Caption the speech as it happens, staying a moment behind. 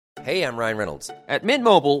Hey, I'm Ryan Reynolds. At Mint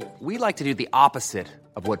Mobile, we like to do the opposite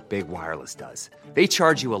of what Big Wireless does. They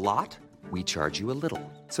charge you a lot, we charge you a little.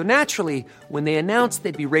 So naturally, when they announced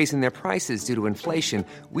they'd be raising their prices due to inflation,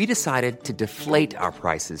 we decided to deflate our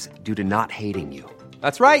prices due to not hating you.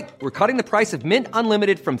 That's right. We're cutting the price of Mint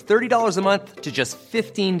Unlimited from $30 a month to just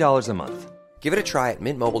 $15 a month. Give it a try at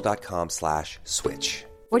mintmobile.com/switch.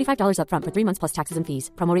 $45 up front for 3 months plus taxes and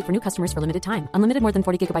fees. Promo rate for new customers for limited time. Unlimited more than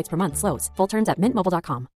 40 gigabytes per month. Slows full terms at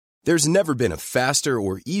mintmobile.com. There's never been a faster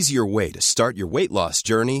or easier way to start your weight loss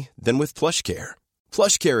journey than with PlushCare.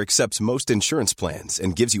 PlushCare accepts most insurance plans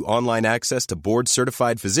and gives you online access to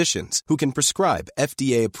board-certified physicians who can prescribe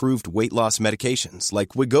FDA-approved weight loss medications like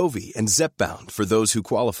Wegovy and Zepbound for those who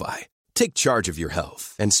qualify. Take charge of your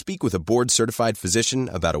health and speak with a board-certified physician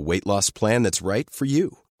about a weight loss plan that's right for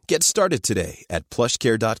you. Get started today at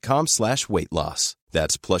plushcare.com/weight loss.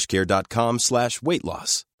 That's plushcare.com/weight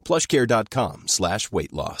loss.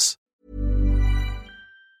 plushcare.com/weight loss.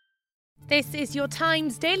 This is your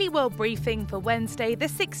Times Daily World Briefing for Wednesday, the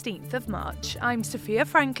 16th of March. I'm Sophia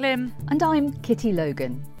Franklin. And I'm Kitty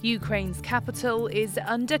Logan. Ukraine's capital is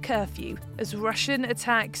under curfew as Russian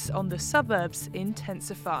attacks on the suburbs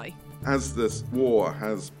intensify. As this war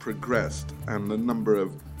has progressed and the number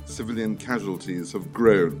of civilian casualties have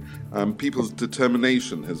grown, people's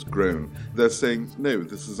determination has grown. They're saying, no,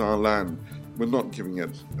 this is our land. We're not giving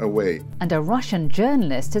it away. And a Russian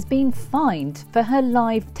journalist has been fined for her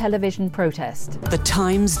live television protest. The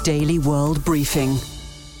Times Daily World Briefing.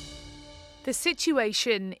 The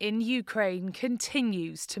situation in Ukraine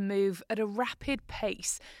continues to move at a rapid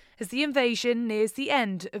pace as the invasion nears the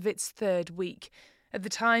end of its third week. At the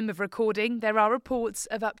time of recording, there are reports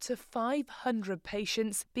of up to 500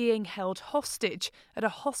 patients being held hostage at a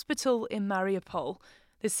hospital in Mariupol.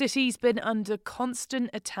 The city's been under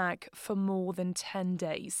constant attack for more than 10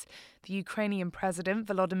 days. The Ukrainian President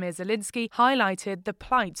Volodymyr Zelensky highlighted the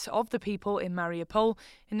plight of the people in Mariupol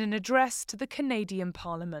in an address to the Canadian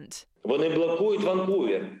Parliament.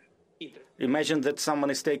 Imagine that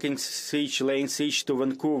someone is taking laying siege to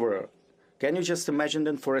Vancouver. Can you just imagine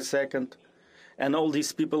that for a second? And all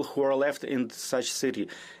these people who are left in such city.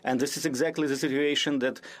 And this is exactly the situation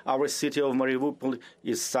that our city of Mariupol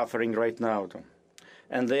is suffering right now.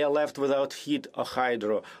 And they are left without heat or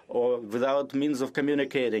hydro, or without means of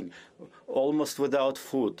communicating, almost without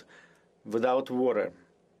food, without water,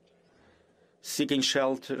 seeking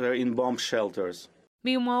shelter in bomb shelters.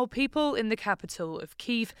 Meanwhile, people in the capital of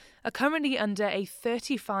Kyiv are currently under a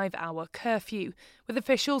 35-hour curfew, with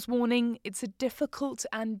officials warning it's a difficult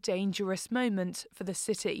and dangerous moment for the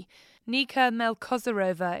city. Nika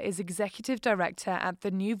Melkozarova is executive director at the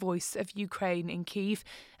New Voice of Ukraine in Kyiv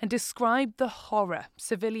and described the horror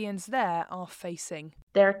civilians there are facing.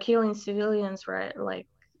 They're killing civilians right, like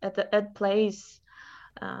at place.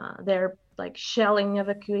 They're like shelling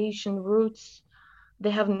evacuation routes. They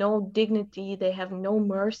have no dignity, they have no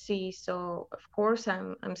mercy, so of course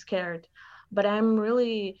I'm scared. But I'm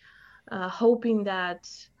really hoping that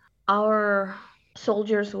our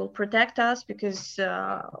soldiers will protect us because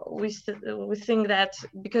we think that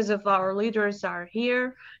because of our leaders are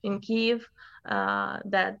here in Kyiv,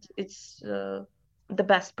 that it's the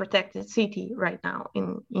best protected city right now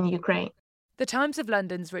in Ukraine. The Times of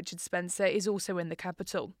London's Richard Spencer is also in the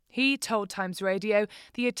capital. He told Times Radio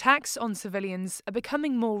the attacks on civilians are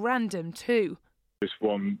becoming more random too. This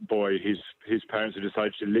one boy, his parents had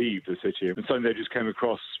decided to leave the city, and suddenly they just came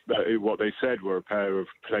across what they said were a pair of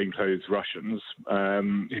plainclothes Russians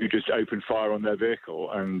who just opened fire on their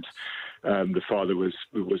vehicle, and the father was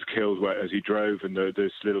killed as he drove, and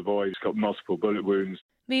this little boy has got multiple bullet wounds.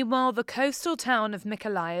 Meanwhile, the coastal town of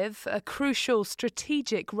Mykolaiv, a crucial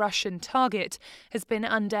strategic Russian target, has been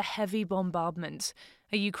under heavy bombardment.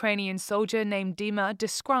 A Ukrainian soldier named Dima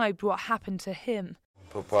described what happened to him.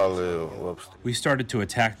 We started to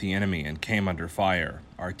attack the enemy and came under fire.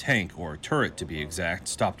 Our tank, or turret to be exact,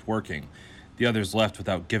 stopped working. The others left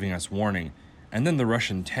without giving us warning. And then the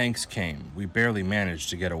Russian tanks came. We barely managed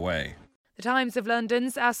to get away. The Times of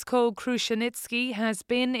London's Askol Krushenitsky has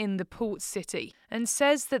been in the port city and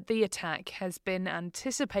says that the attack has been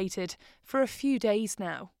anticipated for a few days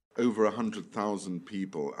now. Over 100,000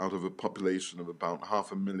 people out of a population of about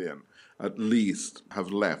 500,000 at least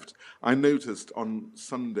have left. I noticed on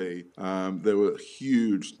Sunday there were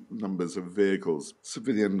huge numbers of vehicles,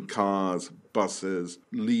 civilian cars, buses,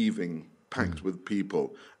 leaving, packed with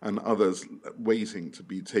people, and others waiting to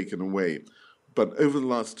be taken away. But over the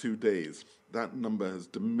last 2 days, that number has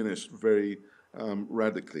diminished very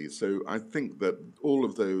radically. So I think that all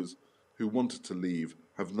of those who wanted to leave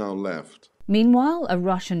have now left. Meanwhile, a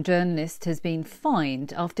Russian journalist has been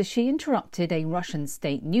fined after she interrupted a Russian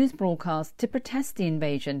state news broadcast to protest the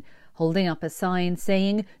invasion, holding up a sign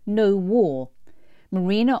saying "No war."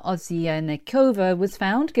 Marina Ozianikova was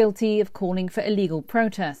found guilty of calling for illegal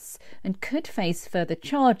protests and could face further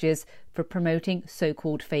charges for promoting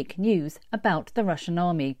so-called fake news about the Russian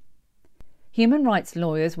army. Human rights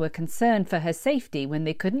lawyers were concerned for her safety when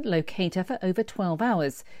they couldn't locate her for over 12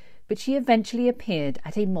 hours, but she eventually appeared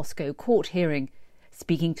at a Moscow court hearing.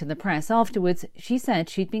 Speaking to the press afterwards, she said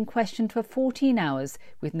she'd been questioned for 14 hours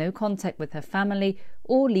with no contact with her family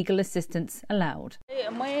or legal assistance allowed. I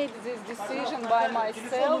made this decision by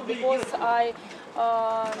myself because I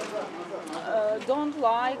don't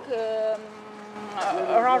like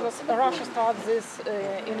Russia started this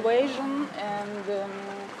invasion, and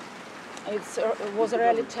it was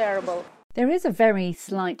really terrible. There is a very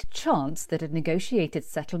slight chance that a negotiated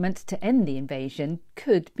settlement to end the invasion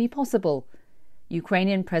could be possible.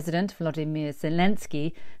 Ukrainian President Volodymyr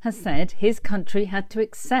Zelensky has said his country had to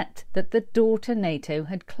accept that the door to NATO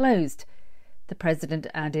had closed. The president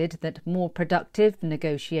added that more productive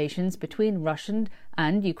negotiations between Russian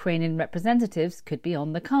and Ukrainian representatives could be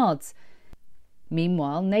on the cards.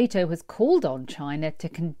 Meanwhile, NATO has called on China to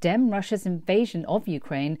condemn Russia's invasion of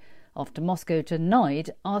Ukraine after Moscow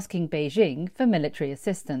denied asking Beijing for military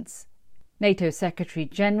assistance. NATO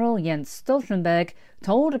Secretary-General Jens Stoltenberg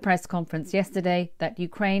told a press conference yesterday that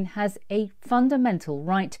Ukraine has a fundamental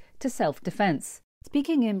right to self-defence.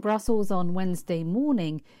 Speaking in Brussels on Wednesday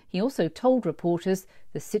morning, he also told reporters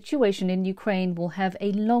the situation in Ukraine will have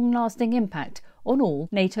a long-lasting impact on all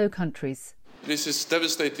NATO countries. This is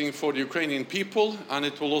devastating for the Ukrainian people, and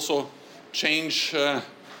it will also change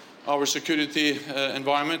our security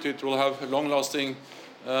environment. It will have long-lasting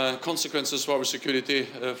consequences for our security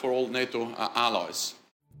for all NATO allies.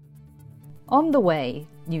 On the way,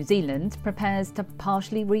 New Zealand prepares to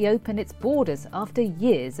partially reopen its borders after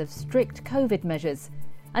years of strict COVID measures,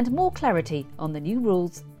 and more clarity on the new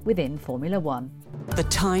rules within Formula One. The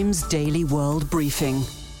Times Daily World Briefing.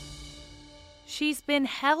 She's been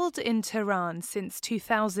held in Tehran since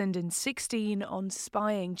 2016 on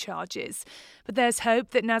spying charges. But there's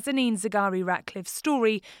hope that Nazanin Zaghari-Ratcliffe's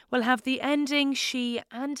story will have the ending she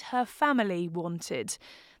and her family wanted.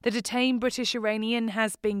 The detained British Iranian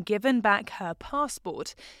has been given back her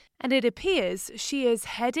passport, and it appears she is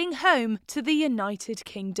heading home to the United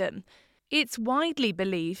Kingdom. It's widely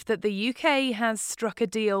believed that the UK has struck a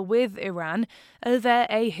deal with Iran over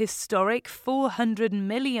a historic £400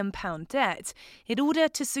 million debt in order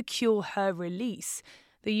to secure her release.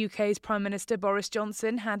 The UK's Prime Minister Boris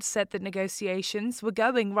Johnson had said that negotiations were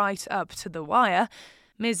going right up to the wire.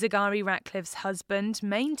 Ms Zaghari-Ratcliffe's husband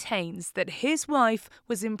maintains that his wife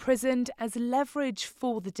was imprisoned as leverage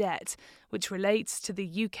for the debt, which relates to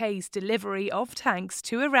the UK's delivery of tanks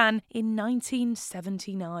to Iran in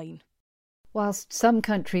 1979. Whilst some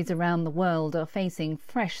countries around the world are facing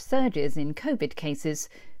fresh surges in COVID cases,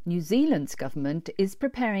 New Zealand's government is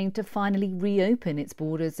preparing to finally reopen its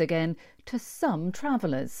borders again to some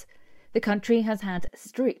travellers. The country has had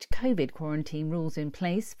strict COVID quarantine rules in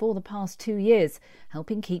place for the past 2 years,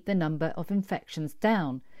 helping keep the number of infections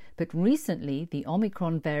down. But recently, the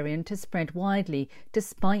Omicron variant has spread widely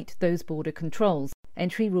despite those border controls.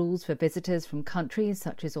 Entry rules for visitors from countries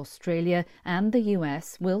such as Australia and the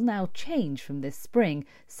US will now change from this spring,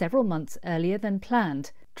 several months earlier than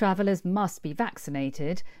planned. Travellers must be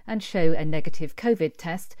vaccinated and show a negative COVID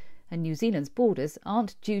test, and New Zealand's borders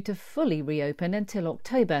aren't due to fully reopen until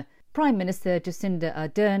October. Prime Minister Jacinda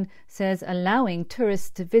Ardern says allowing tourists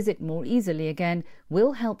to visit more easily again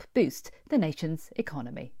will help boost the nation's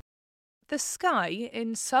economy. The sky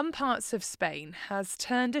in some parts of Spain has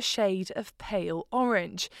turned a shade of pale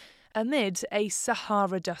orange amid a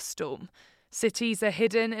Sahara dust storm. Cities are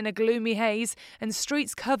hidden in a gloomy haze and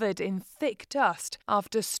streets covered in thick dust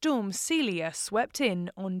after Storm Celia swept in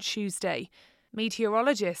on Tuesday.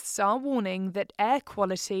 Meteorologists are warning that air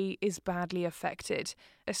quality is badly affected,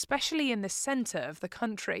 especially in the centre of the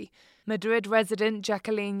country. Madrid resident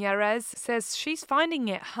Jacqueline Yarez says she's finding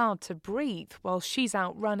it hard to breathe while she's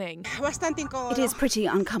out running. It is pretty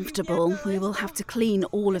uncomfortable. We will have to clean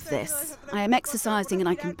all of this. I am exercising and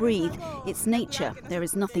I can breathe. It's nature. There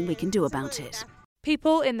is nothing we can do about it.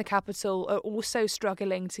 People in the capital are also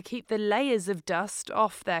struggling to keep the layers of dust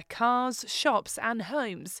off their cars, shops and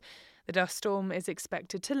homes. The dust storm is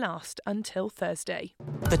expected to last until Thursday.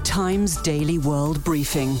 The Times Daily World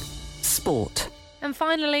Briefing. Sport. And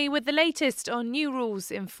finally, with the latest on new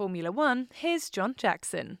rules in Formula One, here's John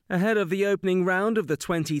Jackson. Ahead of the opening round of the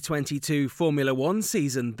 2022 Formula One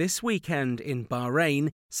season this weekend in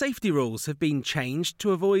Bahrain, safety rules have been changed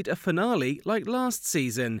to avoid a finale like last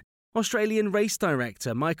season. Australian race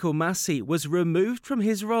director Michael Masi was removed from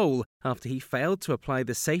his role after he failed to apply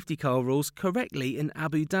the safety car rules correctly in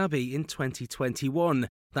Abu Dhabi in 2021.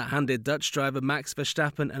 That handed Dutch driver Max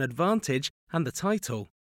Verstappen an advantage and the title.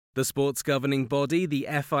 The sport's governing body, the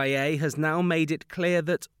FIA, has now made it clear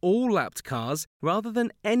that all lapped cars, rather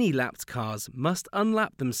than any lapped cars, must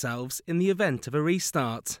unlap themselves in the event of a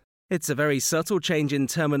restart. It's a very subtle change in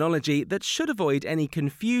terminology that should avoid any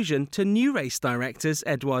confusion to new race directors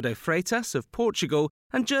Eduardo Freitas of Portugal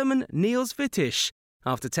and German Niels Wittich.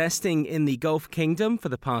 After testing in the Gulf Kingdom for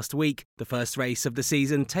the past week, the first race of the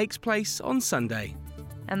season takes place on Sunday.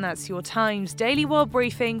 And that's your Times Daily World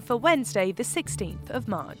Briefing for Wednesday, the 16th of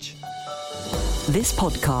March. This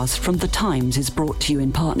podcast from The Times is brought to you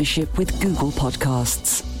in partnership with Google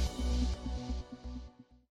Podcasts.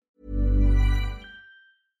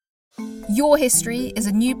 Your History is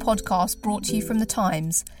a new podcast brought to you from The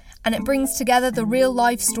Times, and it brings together the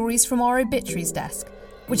real-life stories from our obituaries desk,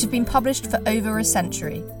 which have been published for over a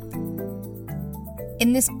century.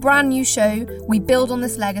 In this brand new show, we build on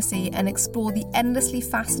this legacy and explore the endlessly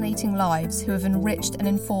fascinating lives who have enriched and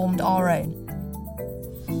informed our own.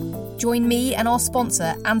 Join me and our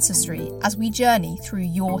sponsor, Ancestry, as we journey through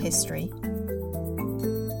your history.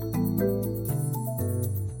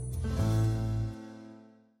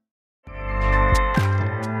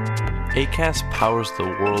 Acast powers the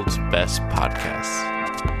world's best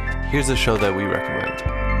podcasts. Here's a show that we recommend.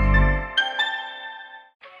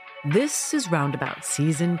 This is Roundabout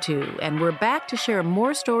Season 2, and we're back to share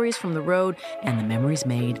more stories from the road and the memories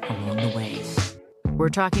made along the way. We're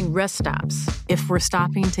talking rest stops, if we're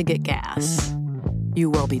stopping to get gas.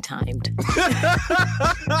 You will be timed.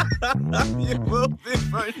 You will be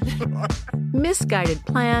for sure. Misguided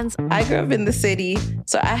plans. I grew up in the city,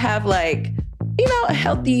 so I have a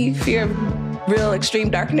healthy fear of real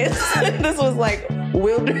extreme darkness. This was like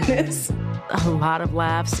wilderness. A lot of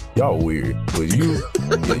laughs. Y'all weird, but you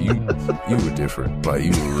were different. Like,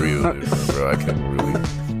 you were real different, bro. I can't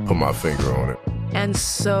really put my finger on it. And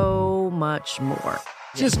so much more.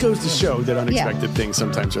 Just goes to show that unexpected things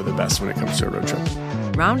sometimes are the best when it comes to a road trip.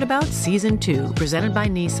 Roundabout Season 2, presented by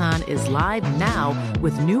Nissan, is live now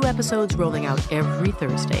with new episodes rolling out every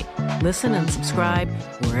Thursday. Listen and subscribe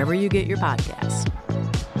wherever you get your podcasts.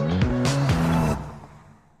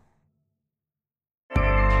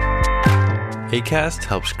 Acast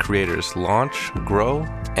helps creators launch, grow,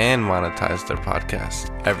 and monetize their podcasts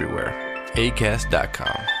everywhere.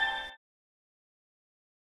 Acast.com.